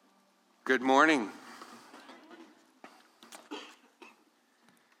Good morning.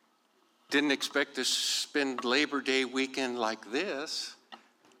 Didn't expect to spend Labor Day weekend like this.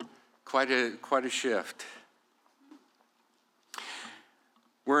 Quite a shift.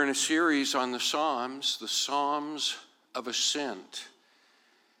 We're in a series on the Psalms of Ascent.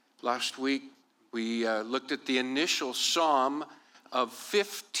 Last week we looked at the initial psalm of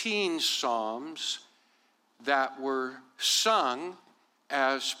 15 psalms that were sung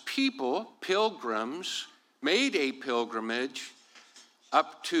as people, pilgrims, made a pilgrimage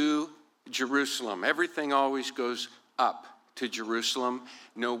up to Jerusalem. Everything always goes up to Jerusalem,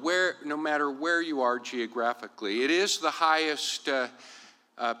 no matter where you are geographically. It is the highest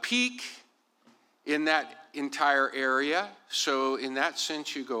peak in that entire area, so in that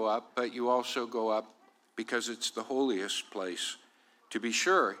sense you go up, but you also go up because it's the holiest place, to be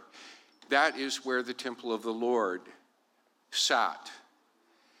sure. That is where the temple of the Lord sat.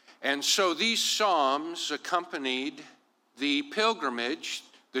 And so these psalms accompanied the pilgrimage,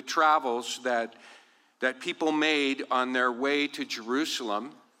 the travels that people made on their way to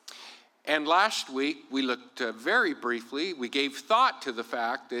Jerusalem. And last week we looked very briefly, we gave thought to the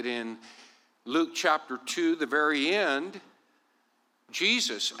fact that in Luke chapter 2, the very end,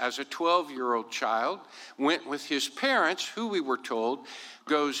 Jesus, as a 12-year-old child, went with his parents, who we were told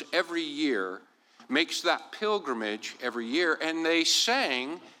goes every year, makes that pilgrimage every year, and they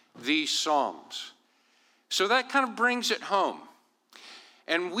sang these psalms. So that kind of brings it home.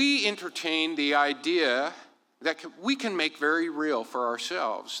 And we entertain the idea that we can make very real for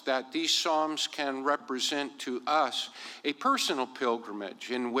ourselves, that these psalms can represent to us a personal pilgrimage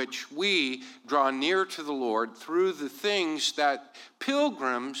in which we draw near to the Lord through the things that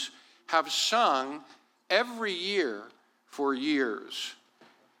pilgrims have sung every year for years.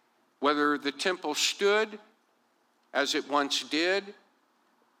 Whether the temple stood as it once did,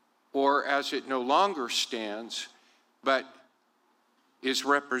 or as it no longer stands, but is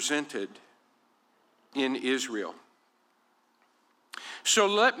represented in Israel. So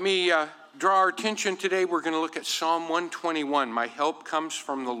let me draw our attention today. We're going to look at Psalm 121. My help comes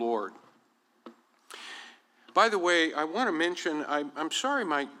from the Lord. By the way, I want to mention, I'm sorry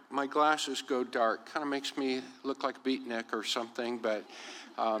my glasses go dark. Kind of makes me look like a beatnik or something, but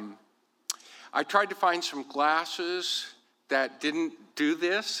I tried to find some glasses that didn't do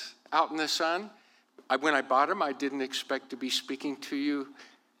this out in the sun. When I bought them, I didn't expect to be speaking to you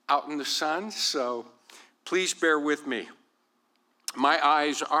out in the sun, so please bear with me. My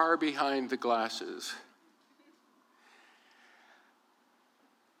eyes are behind the glasses.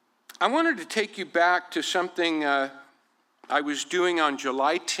 I wanted to take you back to something I was doing on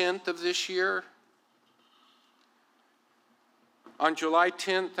July 10th of this year. On July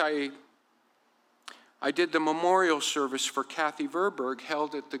 10th, I did the memorial service for Kathy Verberg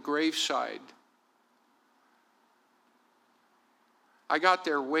held at the graveside. I got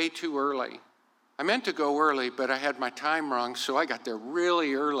there way too early. I meant to go early, but I had my time wrong, so I got there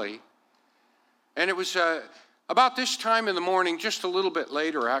really early. And it was about this time in the morning, just a little bit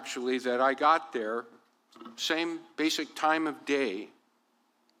later actually, that I got there, same basic time of day.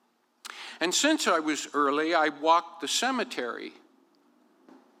 And since I was early, I walked the cemetery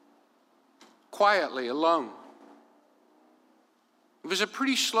quietly, alone. It was a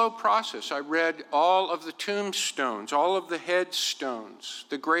pretty slow process. I read all of the tombstones, all of the headstones,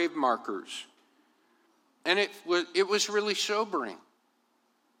 the grave markers. And it was really sobering.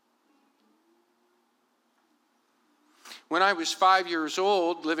 When I was 5 years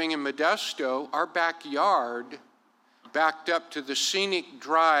old, living in Modesto, our backyard backed up to the Scenic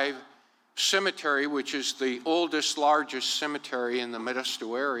Drive Cemetery, which is the oldest, largest cemetery in the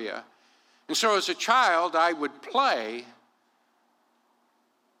Modesto area. And so as a child, I would play.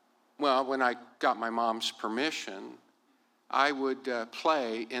 Well, when I got my mom's permission, I would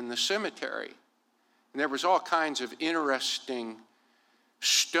play in the cemetery. And there was all kinds of interesting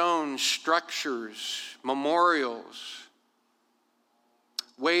stone structures, memorials,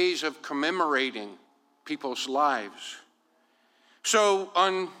 ways of commemorating people's lives. So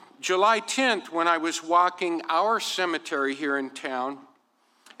on July 10th, when I was walking our cemetery here in town,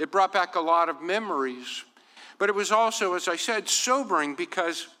 it brought back a lot of memories. But it was also, as I said, sobering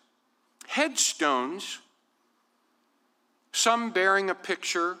because headstones, some bearing a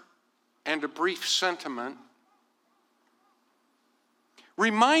picture and a brief sentiment,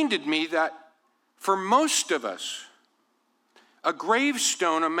 reminded me that for most of us, a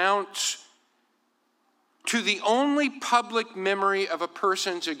gravestone amounts to the only public memory of a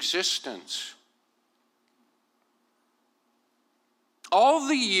person's existence. All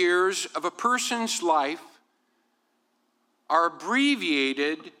the years of a person's life are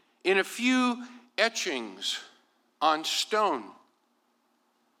abbreviated in a few etchings on stone.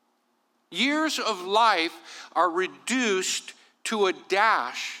 Years of life are reduced to a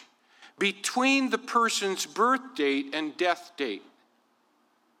dash between the person's birth date and death date.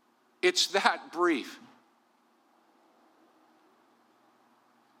 It's that brief.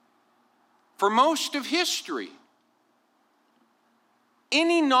 For most of history,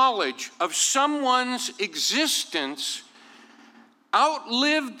 any knowledge of someone's existence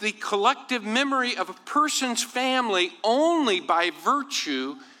outlived the collective memory of a person's family only by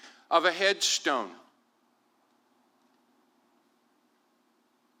virtue of a headstone.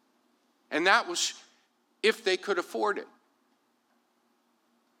 And that was if they could afford it.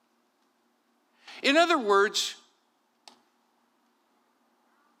 In other words,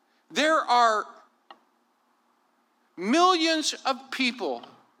 there are millions of people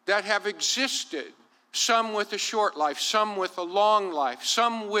that have existed, some with a short life, some with a long life,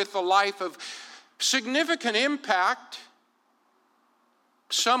 some with a life of significant impact,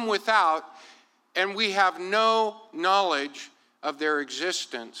 some without, and we have no knowledge of their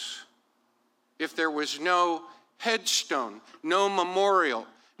existence if there was no headstone, no memorial,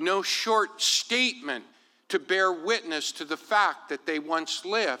 no short statement to bear witness to the fact that they once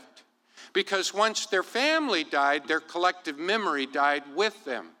lived. Because once their family died, their collective memory died with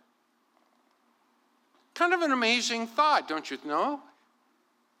them. Kind of an amazing thought, don't you know?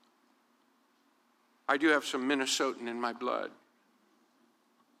 I do have some Minnesotan in my blood.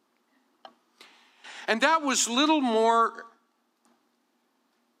 And that was little more,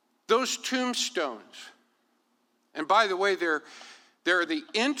 those tombstones. And by the way, they're the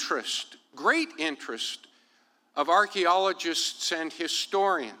interest, great interest of archaeologists and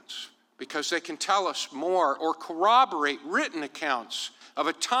historians, because they can tell us more or corroborate written accounts of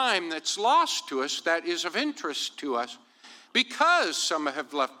a time that's lost to us that is of interest to us, because some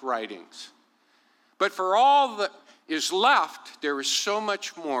have left writings. But for all that is left, there is so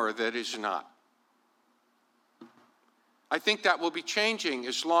much more that is not. I think that will be changing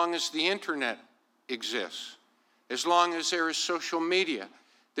as long as the internet exists. As long as there is social media,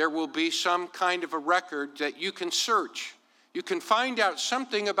 there will be some kind of a record that you can search. You can find out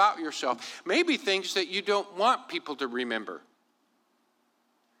something about yourself, maybe things that you don't want people to remember.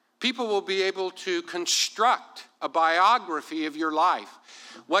 People will be able to construct a biography of your life,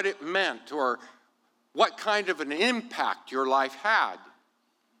 what it meant, or what kind of an impact your life had.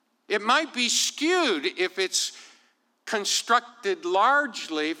 It might be skewed if it's constructed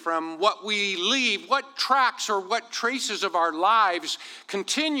largely from what we leave, what tracks or what traces of our lives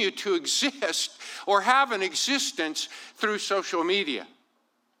continue to exist or have an existence through social media,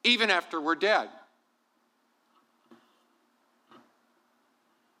 even after we're dead.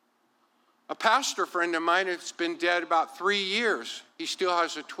 A pastor friend of mine has been dead about 3 years. He still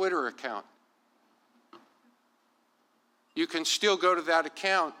has a Twitter account. You can still go to that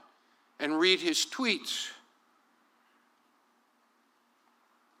account and read his tweets.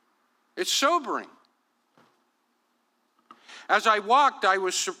 It's sobering. As I walked, I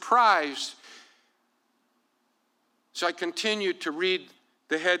was surprised as I continued to read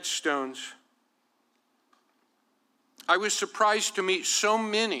the headstones. I was surprised to meet so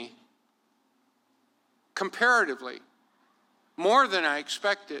many, comparatively, more than I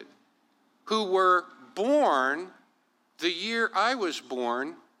expected, who were born the year I was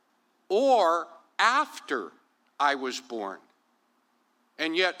born or after I was born.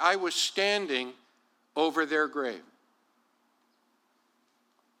 And yet I was standing over their grave.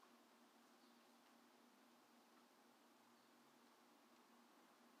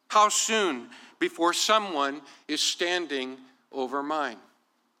 How soon before someone is standing over mine?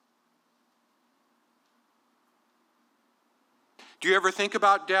 Do you ever think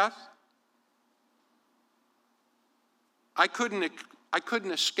about death? I couldn't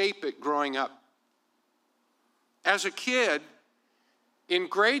escape it growing up. As a kid, in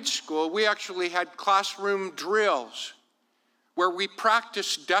grade school, we actually had classroom drills where we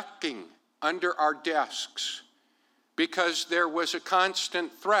practiced ducking under our desks because there was a constant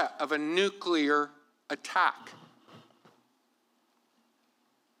threat of a nuclear attack.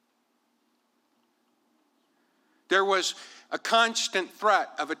 There was a constant threat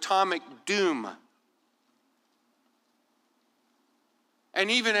of atomic doom.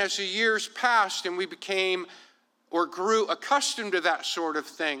 And even as the years passed and we became or grew accustomed to that sort of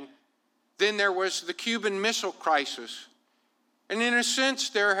thing, then there was the Cuban Missile Crisis. And in a sense,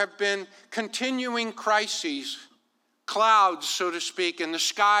 there have been continuing crises, clouds, so to speak, in the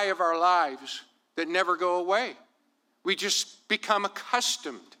sky of our lives that never go away. We just become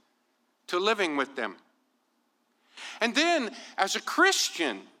accustomed to living with them. And then, as a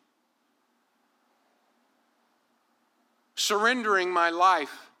Christian, surrendering my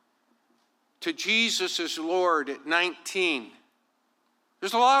life to Jesus as Lord at 19.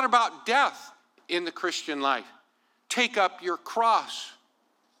 There's a lot about death in the Christian life. Take up your cross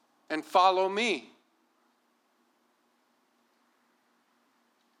and follow me.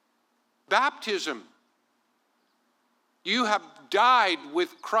 Baptism. You have died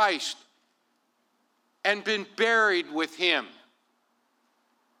with Christ and been buried with him.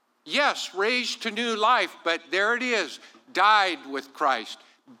 Yes, raised to new life, but there it is. Died with Christ,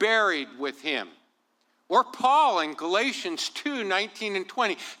 buried with him. Or Paul in Galatians 2, 19 and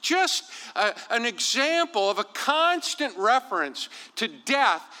 20. Just an example of a constant reference to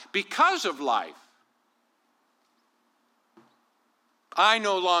death because of life. I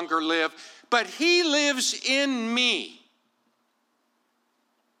no longer live, but he lives in me.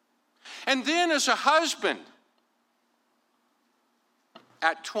 And then as a husband,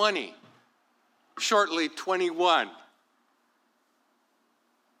 at 20, shortly 21.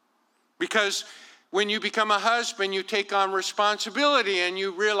 Because when you become a husband, you take on responsibility and you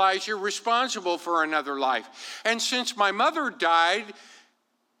realize you're responsible for another life. And since my mother died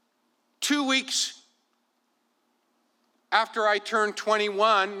 2 weeks after I turned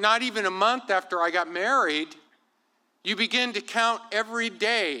 21, not even a month after I got married, you begin to count every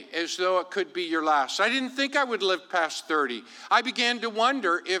day as though it could be your last. I didn't think I would live past 30. I began to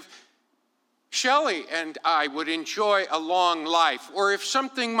wonder if Shelley and I would enjoy a long life, or if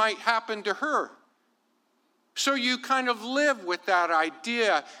something might happen to her. So you kind of live with that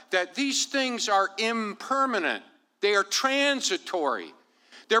idea that these things are impermanent. They are transitory.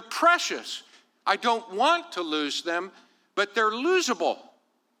 They're precious. I don't want to lose them, but they're losable.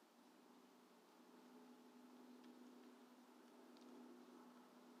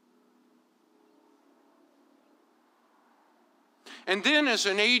 And then as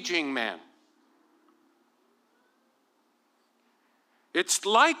an aging man, it's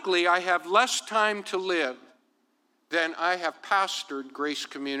likely I have less time to live than I have pastored Grace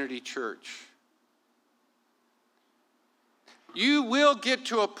Community Church. You will get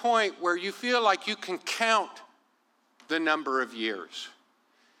to a point where you feel like you can count the number of years,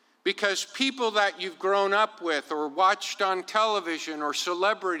 because people that you've grown up with or watched on television or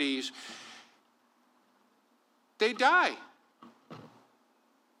celebrities, they die.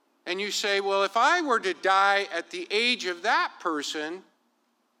 And you say, well, if I were to die at the age of that person,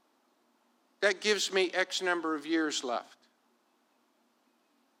 that gives me X number of years left.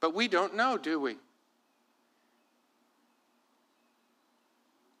 But we don't know, do we?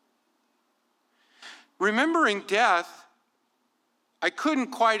 Remembering death, I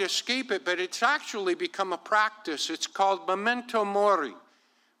couldn't quite escape it, but it's actually become a practice. It's called memento mori,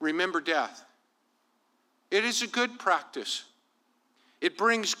 remember death. It is a good practice. It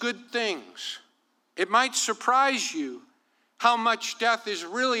brings good things. It might surprise you how much death is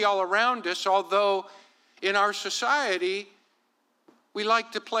really all around us, although in our society, we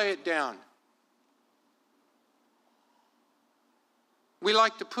like to play it down. We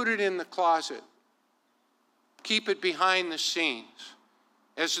like to put it in the closet, keep it behind the scenes,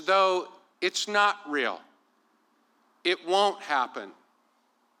 as though it's not real. It won't happen.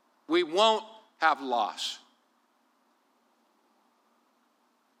 We won't have loss.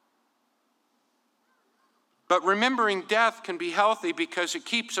 But remembering death can be healthy because it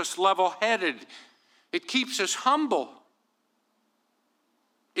keeps us level-headed. It keeps us humble.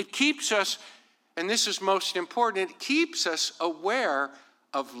 It keeps us, and this is most important, it keeps us aware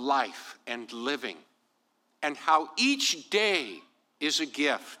of life and living and how each day is a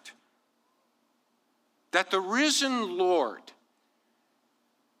gift. That the risen Lord,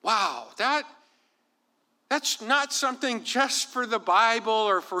 wow, that's not something just for the Bible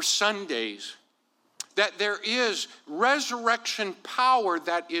or for Sundays. That there is resurrection power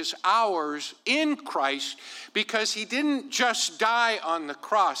that is ours in Christ, because he didn't just die on the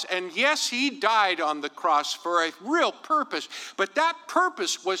cross. And yes, he died on the cross for a real purpose, but that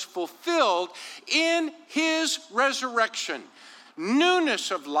purpose was fulfilled in his resurrection.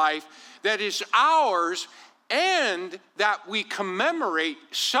 Newness of life that is ours and that we commemorate,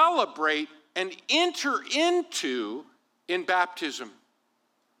 celebrate, and enter into in baptism.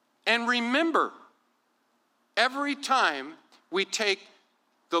 And remember, every time we take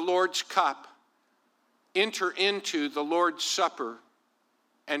the Lord's cup, enter into the Lord's Supper,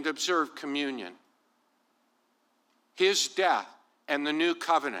 and observe communion, his death and the new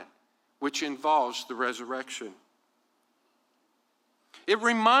covenant, which involves the resurrection. It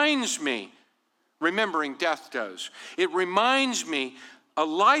reminds me, remembering death does, it reminds me a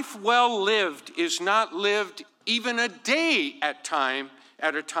life well lived is not lived even a day at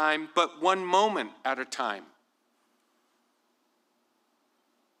a time, but one moment at a time.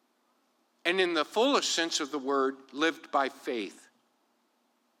 and in the fullest sense of the word, lived by faith.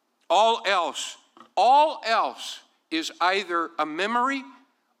 All else is either a memory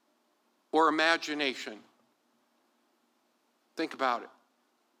or imagination. Think about it.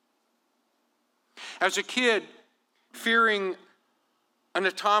 As a kid, fearing an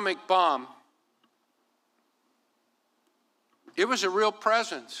atomic bomb, it was a real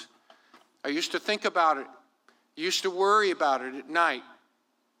presence. I used to think about it. I used to worry about it at night.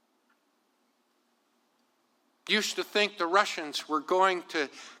 Used to think the Russians were going to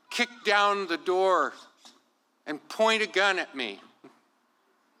kick down the door and point a gun at me.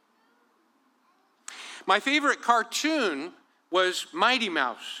 My favorite cartoon was Mighty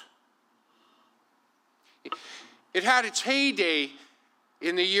Mouse. It had its heyday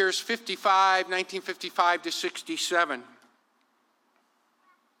in the years 1955 to 67.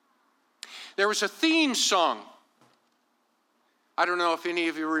 There was a theme song. I don't know if any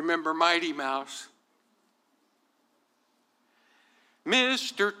of you remember Mighty Mouse.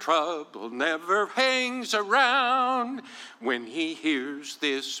 Mr. Trouble never hangs around when he hears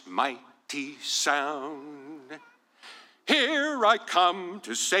this mighty sound. Here I come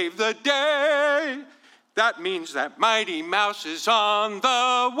to save the day. That means that Mighty Mouse is on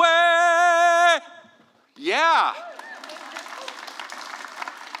the way. Yeah.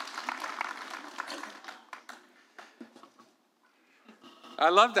 I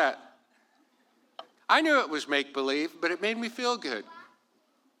love that. I knew it was make-believe, but it made me feel good.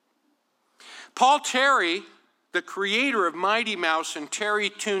 Paul Terry, the creator of Mighty Mouse and Terry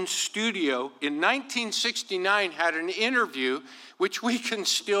Toon Studio, in 1969 had an interview which we can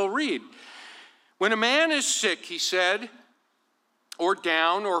still read. When a man is sick, he said, or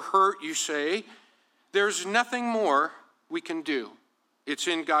down or hurt, you say, there's nothing more we can do. It's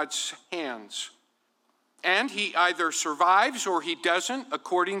in God's hands. And he either survives or he doesn't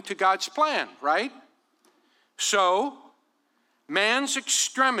according to God's plan, right? So, man's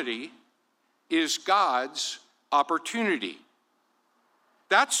extremity is God's opportunity.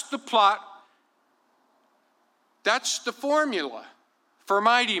 That's the plot. That's the formula for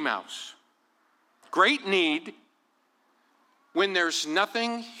Mighty Mouse. Great need when there's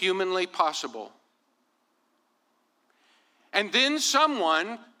nothing humanly possible. And then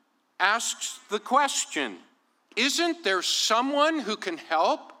someone asks the question, isn't there someone who can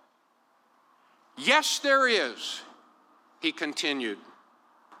help? Yes, there is, he continued.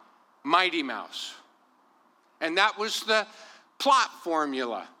 Mighty Mouse. And that was the plot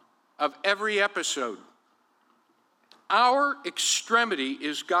formula of every episode. Our extremity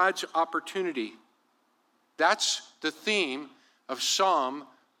is God's opportunity. That's the theme of Psalm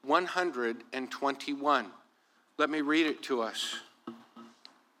 121. Let me read it to us.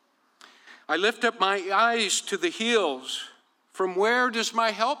 I lift up my eyes to the hills. From where does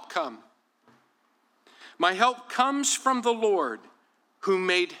my help come? My help comes from the Lord, who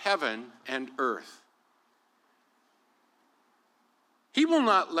made heaven and earth. He will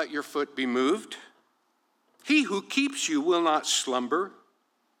not let your foot be moved. He who keeps you will not slumber.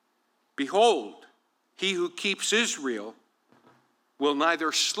 Behold, he who keeps Israel will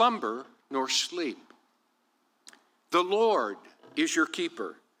neither slumber nor sleep. The Lord is your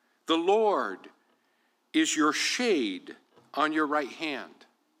keeper. The Lord is your shade on your right hand.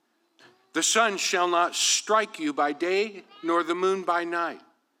 The sun shall not strike you by day, nor the moon by night.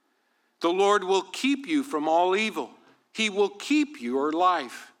 The Lord will keep you from all evil. He will keep your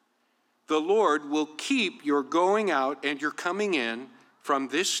life. The Lord will keep your going out and your coming in from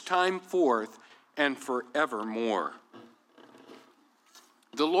this time forth and forevermore.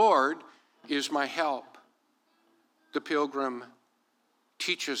 The Lord is my help. The Pilgrim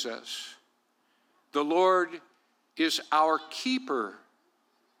teaches us. The Lord is our keeper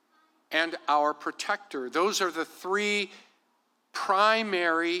and our protector. Those are the three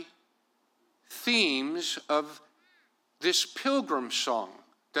primary themes of this Pilgrim song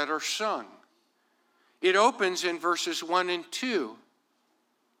that are sung. It opens in verses 1 and 2.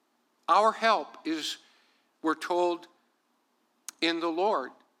 Our help is, we're told, in the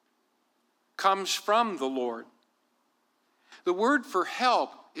Lord, comes from the Lord. The word for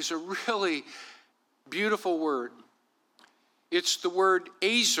help is a really beautiful word. It's the word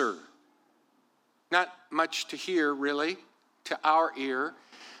azer. Not much to hear, really, to our ear,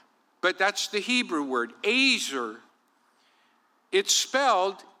 but that's the Hebrew word, azer. It's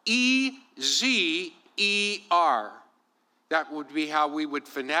spelled E-Z-E-R. That would be how we would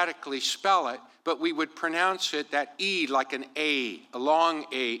phonetically spell it, but we would pronounce it, that E, like an A, a long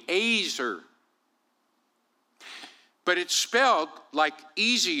A, azer. But it's spelled like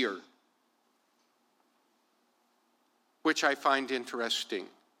easier, which I find interesting.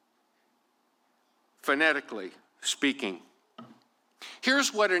 phonetically speaking.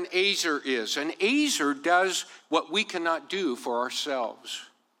 Here's what an azer is. An azer does what we cannot do for ourselves.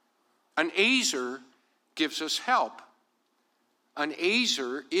 An azer gives us help. An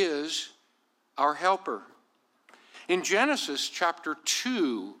azer is our helper. In Genesis chapter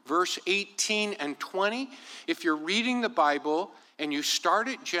 2, verse 18 and 20, if you're reading the Bible and you start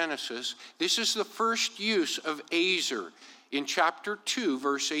at Genesis, this is the first use of azer in chapter 2,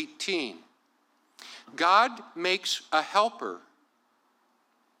 verse 18. God makes a helper.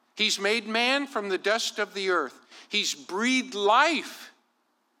 He's made man from the dust of the earth. He's breathed life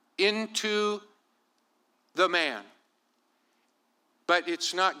into the man. But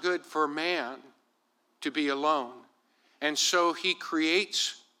it's not good for man to be alone. And so he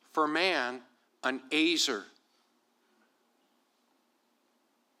creates for man an azer.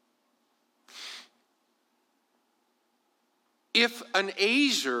 If an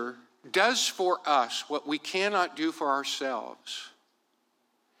azer does for us what we cannot do for ourselves,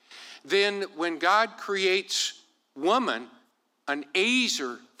 then when God creates woman, an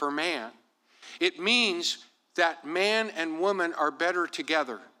azer for man, it means that man and woman are better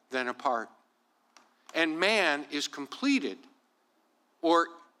together than apart. And man is completed or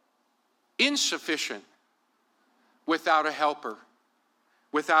insufficient without a helper,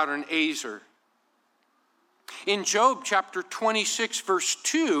 without an azer. In Job chapter 26, verse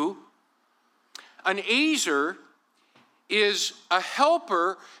 2, an azer is a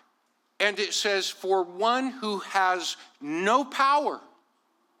helper, and it says, for one who has no power.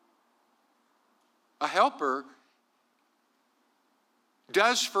 A helper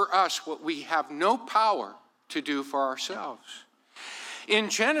does for us what we have no power to do for ourselves. In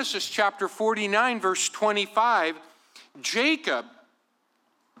Genesis chapter 49, verse 25, Jacob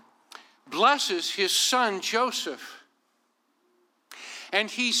blesses his son Joseph. And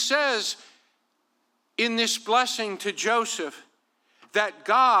he says in this blessing to Joseph that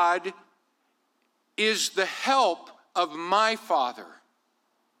God is the help of my father.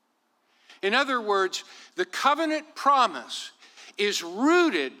 In other words, the covenant promise is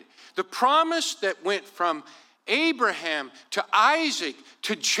rooted, the promise that went from Abraham to Isaac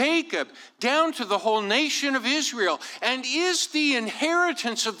to Jacob down to the whole nation of Israel, and is the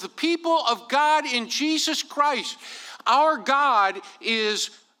inheritance of the people of God in Jesus Christ. Our God is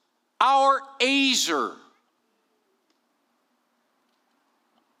our azer.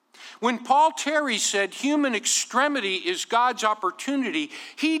 When Paul Terry said human extremity is God's opportunity,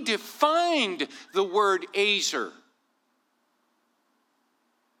 he defined the word azer.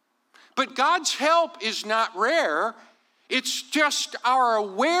 But God's help is not rare. It's just our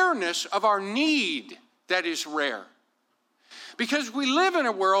awareness of our need that is rare. Because we live in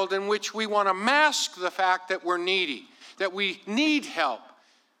a world in which we want to mask the fact that we're needy, that we need help,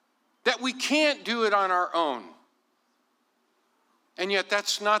 that we can't do it on our own. And yet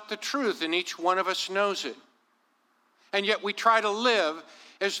that's not the truth, and each one of us knows it. And yet we try to live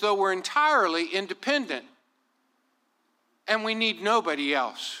as though we're entirely independent, and we need nobody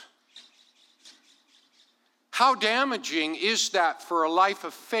else. How damaging is that for a life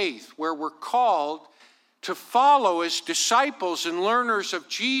of faith where we're called to follow as disciples and learners of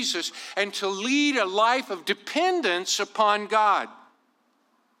Jesus and to lead a life of dependence upon God?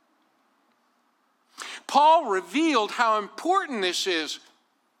 Paul revealed how important this is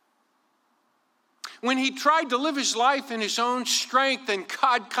when he tried to live his life in his own strength, and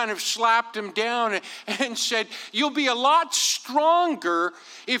God kind of slapped him down and said, you'll be a lot stronger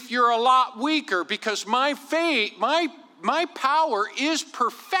if you're a lot weaker, because my faith, my power is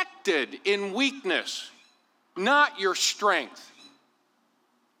perfected in weakness, not your strength.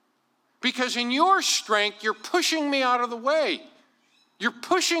 Because in your strength, you're pushing me out of the way. You're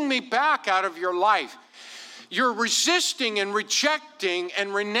pushing me back out of your life. You're resisting and rejecting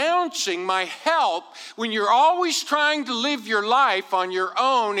and renouncing my help when you're always trying to live your life on your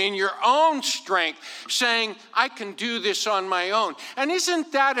own, in your own strength, saying, I can do this on my own. And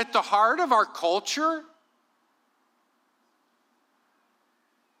isn't that at the heart of our culture?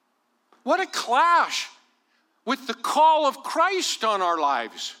 What a clash with the call of Christ on our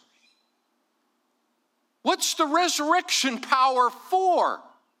lives. What's the resurrection power for?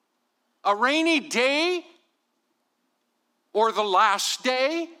 A rainy day? Or the last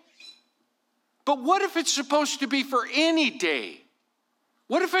day? But what if it's supposed to be for any day?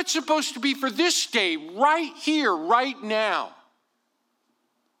 What if it's supposed to be for this day, right here, right now?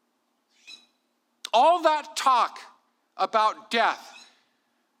 All that talk about death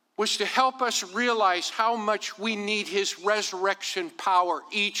was to help us realize how much we need his resurrection power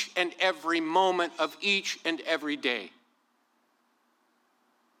each and every moment of each and every day.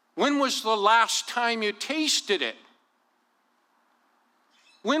 When was the last time you tasted it?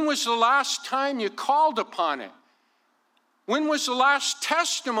 When was the last time you called upon it? When was the last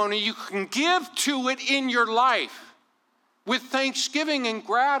testimony you can give to it in your life with thanksgiving and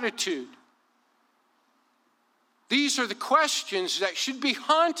gratitude? These are the questions that should be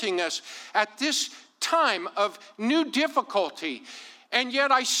haunting us at this time of new difficulty. And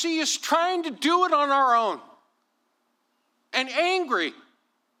yet I see us trying to do it on our own and angry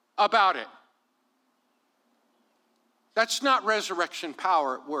about it. That's not resurrection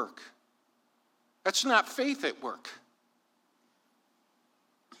power at work. That's not faith at work.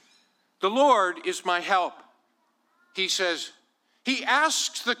 The Lord is my help, he says. He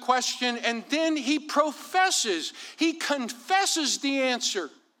asks the question and then he professes, he confesses the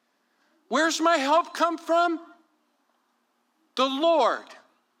answer. Where's my help come from? The Lord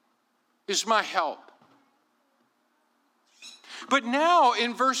is my help. But now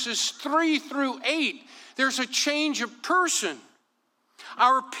in verses 3 through 8, there's a change of person.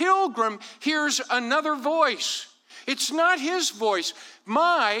 Our pilgrim hears another voice. It's not his voice.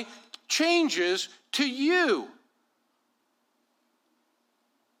 My changes to you.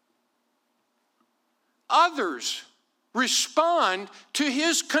 Others respond to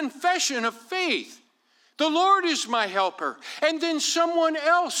his confession of faith. The Lord is my helper. And then someone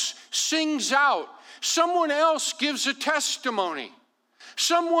else sings out. Someone else gives a testimony.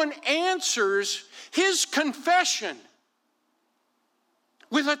 Someone answers his confession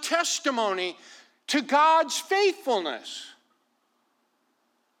with a testimony to God's faithfulness.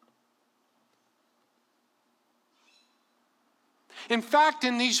 In fact,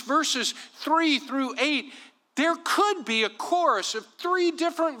 in these verses 3 through 8, there could be a chorus of 3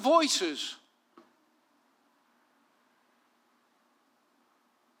 different voices.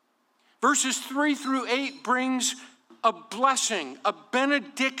 Verses 3 through 8 brings a blessing, a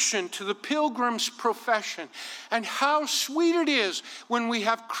benediction to the pilgrim's profession. And how sweet it is when we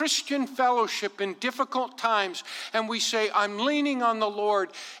have Christian fellowship in difficult times and we say, I'm leaning on the Lord.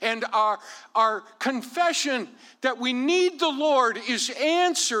 And our confession that we need the Lord is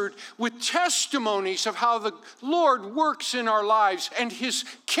answered with testimonies of how the Lord works in our lives and his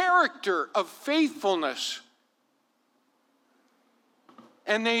character of faithfulness.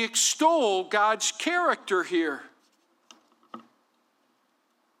 And they extol God's character here.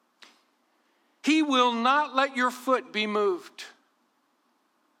 He will not let your foot be moved.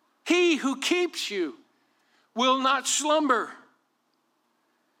 He who keeps you will not slumber.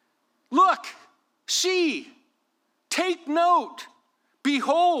 Look, see, take note.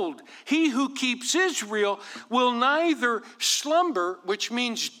 Behold, he who keeps Israel will neither slumber, which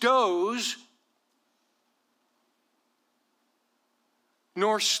means doze,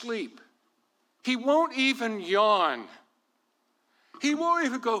 nor sleep. He won't even yawn. He won't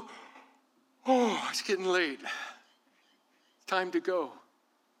even go, oh, it's getting late. Time to go.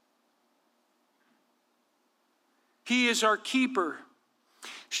 He is our keeper.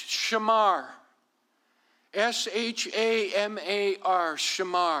 Shamar. S-H-A-M-A-R.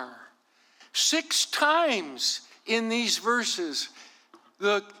 Shamar. 6 times in these verses,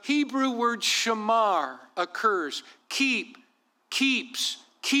 the Hebrew word shamar occurs. Keep, keeps,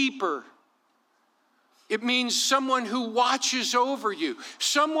 keeper. It means someone who watches over you,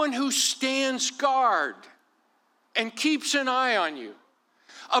 someone who stands guard and keeps an eye on you.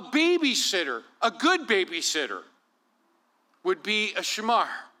 A babysitter, a good babysitter, would be a shamar.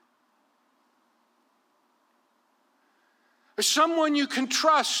 Someone you can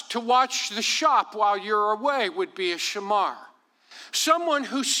trust to watch the shop while you're away would be a shamar. Someone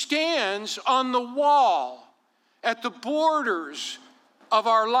who stands on the wall at the borders of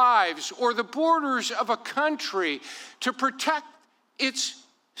our lives or the borders of a country to protect its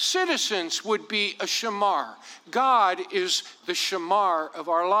citizens would be a shamar. God is the shamar of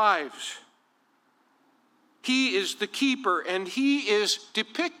our lives. He is the keeper, and he is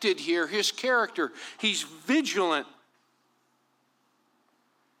depicted here, his character. He's vigilant.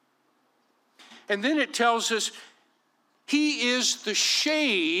 And then it tells us he is the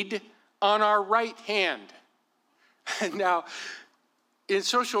shade on our right hand. Now, in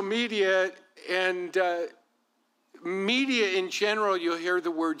social media and media in general, you'll hear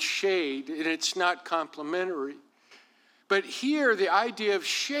the word shade, and it's not complimentary. But here, the idea of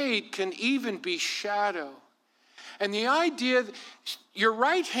shade can even be shadow. And the idea that your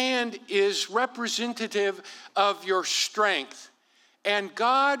right hand is representative of your strength. And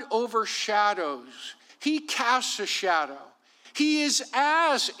God overshadows. He casts a shadow. He is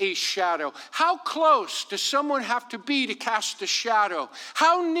as a shadow. How close does someone have to be to cast a shadow?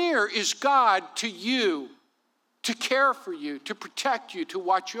 How near is God to you? to care for you, to protect you, to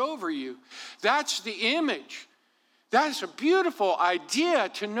watch over you. That's the image. That's a beautiful idea,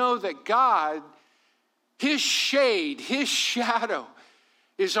 to know that God, his shade, his shadow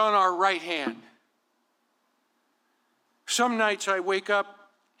is on our right hand. Some nights I wake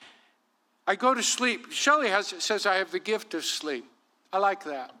up, I go to sleep. Shelley says I have the gift of sleep. I like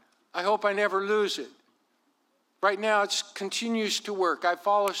that. I hope I never lose it. Right now it continues to work. I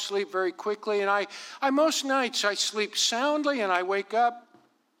fall asleep very quickly, and I most nights I sleep soundly, and I wake up,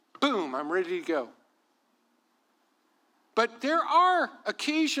 boom, I'm ready to go. But there are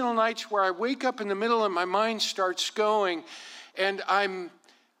occasional nights where I wake up in the middle and my mind starts going, and I'm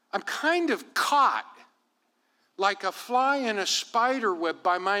kind of caught like a fly in a spider web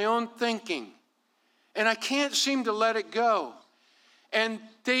by my own thinking. And I can't seem to let it go. And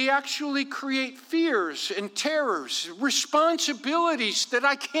they actually create fears and terrors, responsibilities that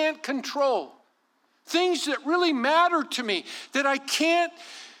I can't control. Things that really matter to me that I can't,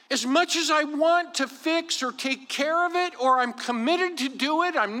 as much as I want to fix or take care of it, or I'm committed to do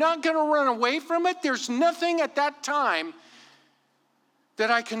it, I'm not going to run away from it. There's nothing at that time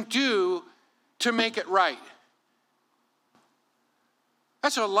that I can do to make it right.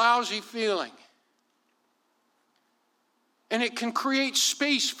 That's a lousy feeling. And it can create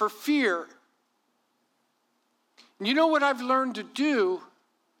space for fear. And you know what I've learned to do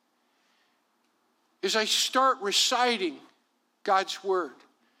is I start reciting God's word.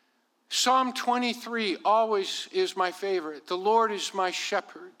 Psalm 23 always is my favorite. The Lord is my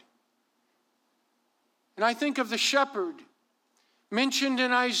shepherd. And I think of the shepherd mentioned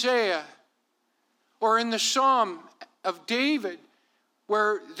in Isaiah or in the Psalm of David,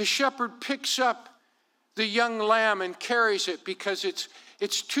 where the shepherd picks up the young lamb and carries it because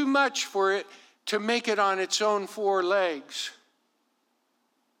it's too much for it to make it on its own four legs.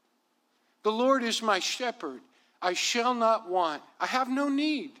 The Lord is my shepherd. I shall not want. I have no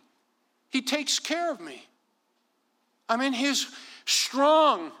need. He takes care of me. I'm in his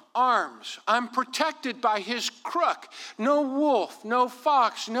strong arms. I'm protected by his crook. No wolf, no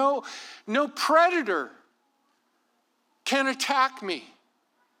fox, no predator can attack me.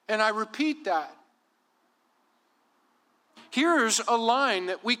 And I repeat that. Here's a line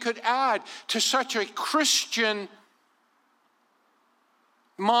that we could add to such a Christian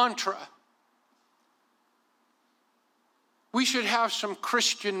mantra. We should have some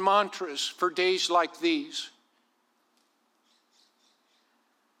Christian mantras for days like these.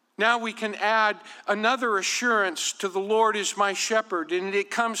 Now we can add another assurance to the Lord is my shepherd, and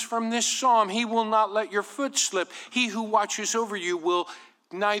it comes from this psalm. He will not let your foot slip. He who watches over you will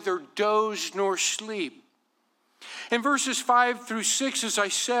neither doze nor sleep. In verses 5 through 6, as I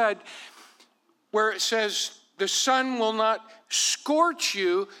said, where it says, the sun will not scorch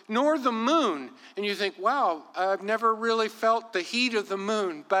you, nor the moon. And you think, wow, I've never really felt the heat of the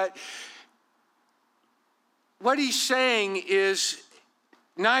moon. But what he's saying is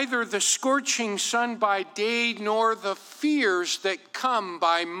neither the scorching sun by day nor the fears that come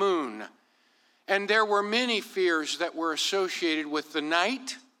by moon. And there were many fears that were associated with the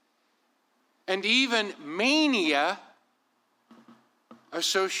night, and even mania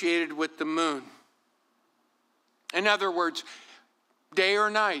associated with the moon. In other words, day or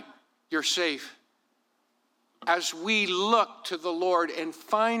night, you're safe. As we look to the Lord and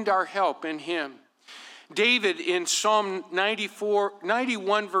find our help in him. David in Psalm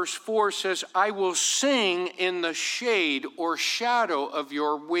 91 verse 4 says, I will sing in the shade or shadow of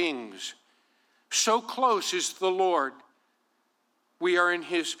your wings. So close is the Lord. We are in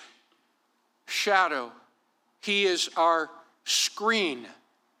his shadow. He is our screen,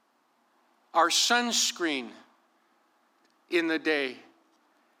 our sunscreen in the day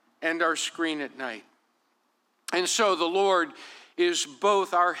and our screen at night. And so the Lord is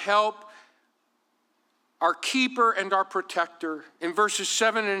both our help, our keeper, and our protector. In verses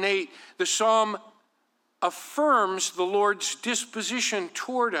 7 and 8, the psalm affirms the Lord's disposition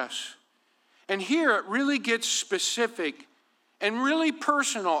toward us. And here it really gets specific and really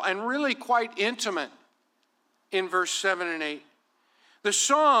personal and really quite intimate in verse 7 and 8. The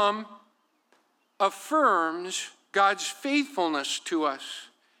psalm affirms God's faithfulness to us.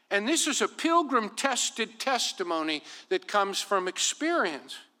 And this is a Pilgrim-tested testimony that comes from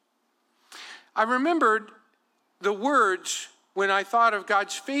experience. I remembered the words when I thought of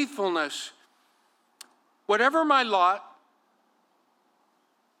God's faithfulness. Whatever my lot,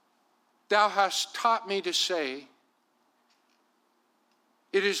 thou hast taught me to say,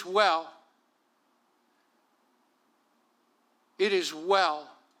 it is well. It is well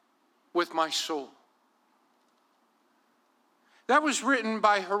with my soul. That was written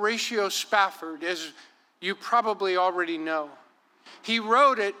by Horatio Spafford as you probably already know. He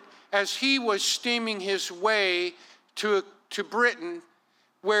wrote it as he was steaming his way to Britain,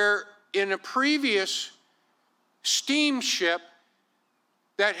 where in a previous steamship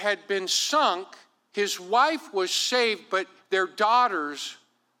that had been sunk, his wife was saved, but their daughters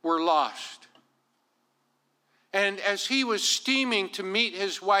were lost. And as he was steaming to meet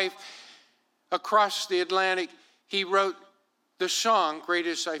his wife across the Atlantic, he wrote the song, Great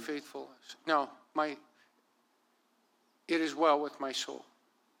is Thy Faithfulness. No, it is well with my soul.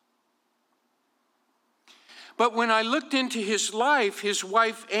 But when I looked into his life, his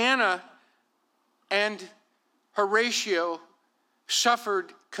wife Anna and Horatio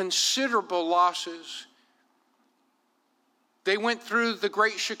suffered considerable losses. They went through the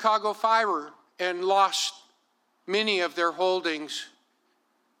Great Chicago Fire and lost many of their holdings.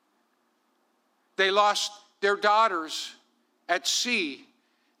 They lost their daughters at sea.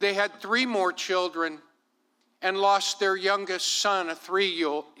 They had 3 more children and lost their youngest son, a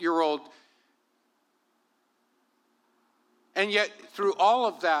 3-year-old. And yet, through all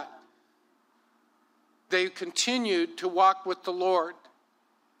of that, they continued to walk with the Lord,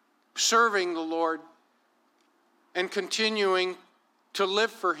 serving the Lord, and continuing to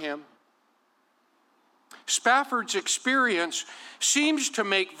live for him. Spafford's experience seems to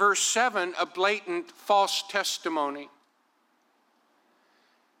make verse 7 a blatant false testimony.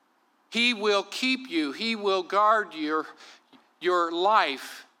 He will keep you, he will guard your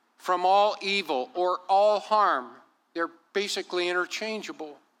life from all evil or all harm. They're basically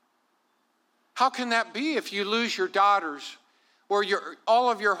interchangeable. How can that be if you lose your daughters or all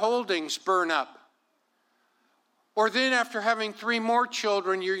of your holdings burn up? Or then after having 3 more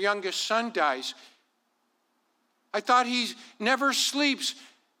children, your youngest son dies. I thought he never sleeps,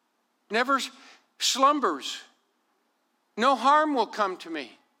 never slumbers. No harm will come to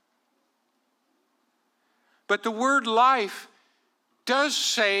me. But the word life does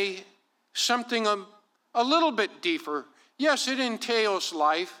say something a little bit deeper. Yes, it entails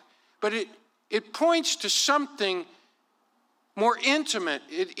life, but it points to something more intimate.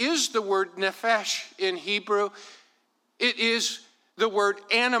 It is the word nephesh in Hebrew. It is the word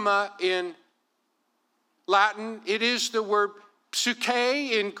anima in Latin. It is the word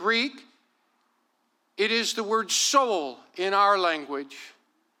psyche in Greek. It is the word soul in our language.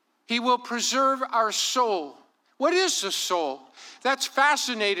 He will preserve our soul. What is the soul? That's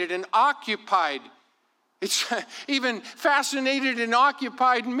fascinated and occupied. It's even fascinated and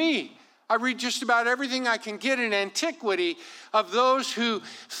occupied me. I read just about everything I can get in antiquity of those who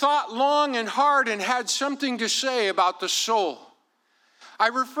thought long and hard and had something to say about the soul. I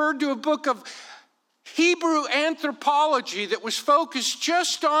referred to a book of Hebrew anthropology that was focused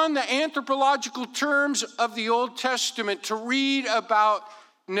just on the anthropological terms of the Old Testament to read about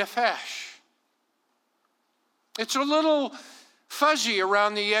nephesh. It's a little fuzzy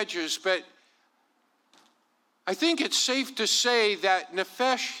around the edges, but I think it's safe to say that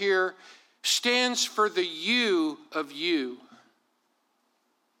nephesh here stands for the you of you,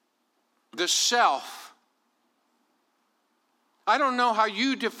 the self. I don't know how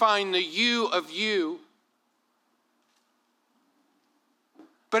you define the you of you,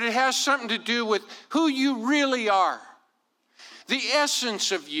 but it has something to do with who you really are, the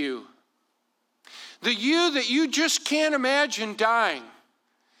essence of you, the you that you just can't imagine dying,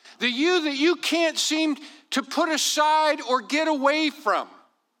 the you that you can't seem to put aside or get away from.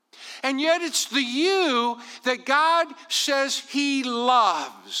 And yet it's the you that God says he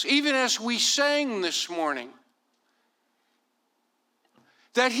loves, even as we sang this morning.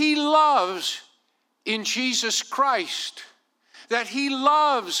 That he loves in Jesus Christ. That he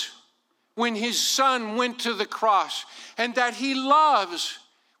loves when his son went to the cross. And that he loves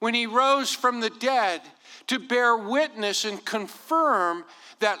when he rose from the dead to bear witness and confirm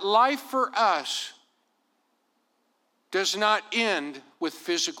that life for us does not end with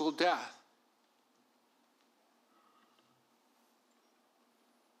physical death.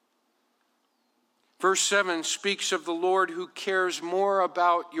 Verse 7 speaks of the Lord who cares more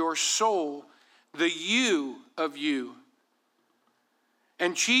about your soul, the you of you.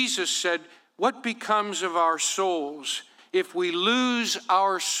 And Jesus said, what becomes of our souls if we lose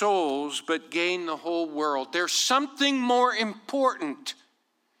our souls but gain the whole world? There's something more important,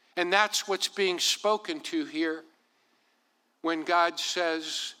 and that's what's being spoken to here. When God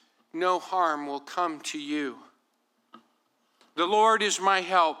says, no harm will come to you. The Lord is my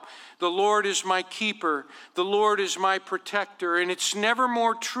help. The Lord is my keeper. The Lord is my protector. And it's never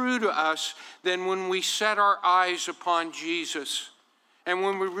more true to us than when we set our eyes upon Jesus. And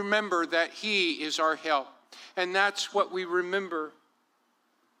when we remember that he is our help. And that's what we remember.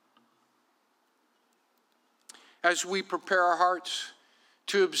 as we prepare our hearts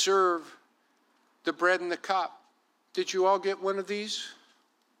to observe the bread and the cup. Did you all get one of these?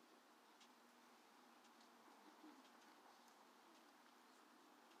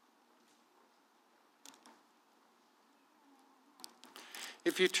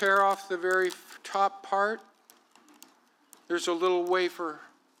 If you tear off the very top part, there's a little wafer.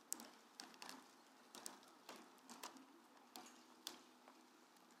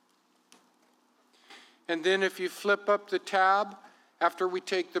 And then if you flip up the tab, after we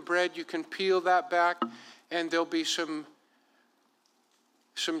take the bread, you can peel that back, and there'll be some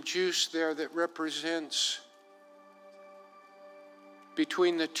juice there that represents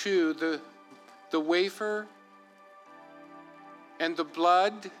between the two, the wafer and the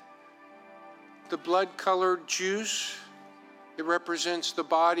blood-colored juice. It represents the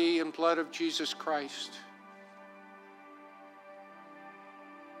body and blood of Jesus Christ.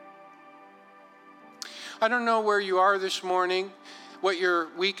 I don't know where you are this morning, what your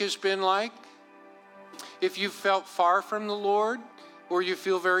week has been like. If you felt far from the Lord, or you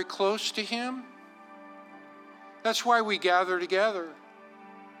feel very close to Him. That's why we gather together.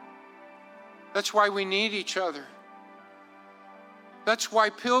 That's why we need each other. That's why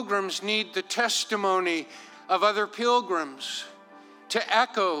pilgrims need the testimony of other pilgrims to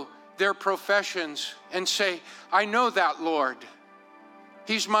echo their professions and say, I know that Lord.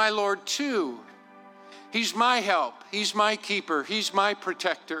 He's my Lord too. He's my help. He's my keeper. He's my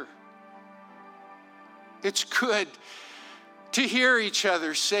protector. It's good to hear each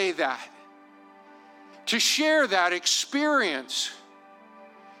other say that, to share that experience,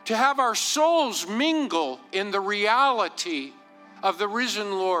 to have our souls mingle in the reality of the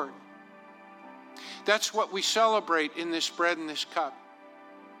risen Lord. That's what we celebrate in this bread and this cup.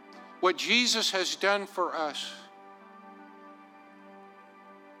 What Jesus has done for us.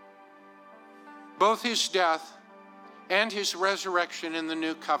 Both His death and His resurrection in the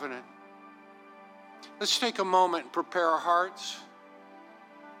new covenant. Let's take a moment and prepare our hearts,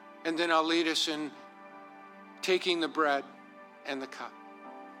 and then I'll lead us in taking the bread and the cup.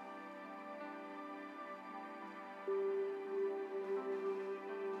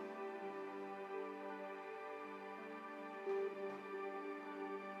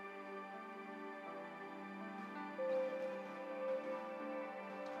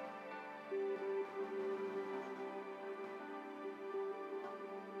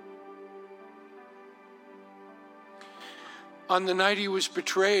 On the night He was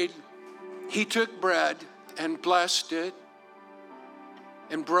betrayed, He took bread and blessed it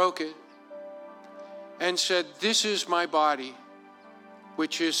and broke it and said, this is my body,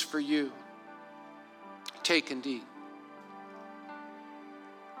 which is for you. Take and eat.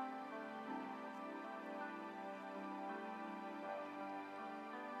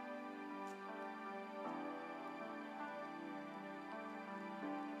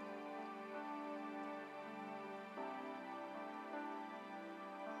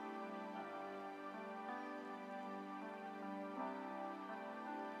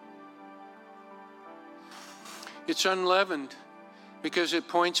 It's unleavened because it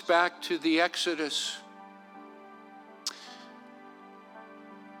points back to the Exodus,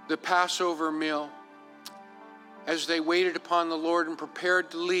 the Passover meal, as they waited upon the Lord and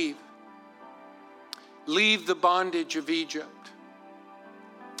prepared to leave the bondage of Egypt.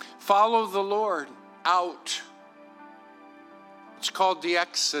 Follow the Lord out. It's called the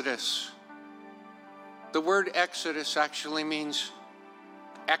Exodus. The word Exodus actually means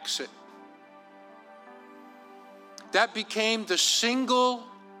exit. That became the single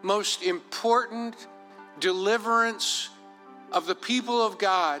most important deliverance of the people of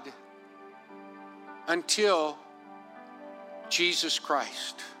God until Jesus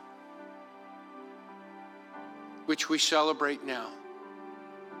Christ, which we celebrate now.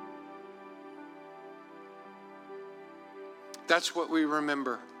 That's what we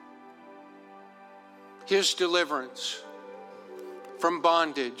remember. His deliverance from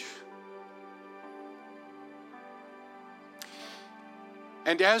bondage.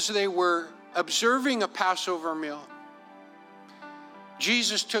 And as they were observing a Passover meal,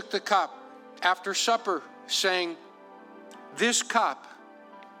 Jesus took the cup after supper, saying, this cup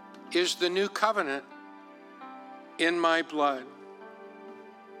is the new covenant in my blood.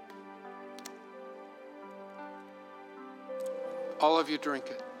 All of you drink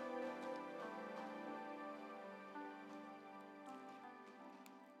it.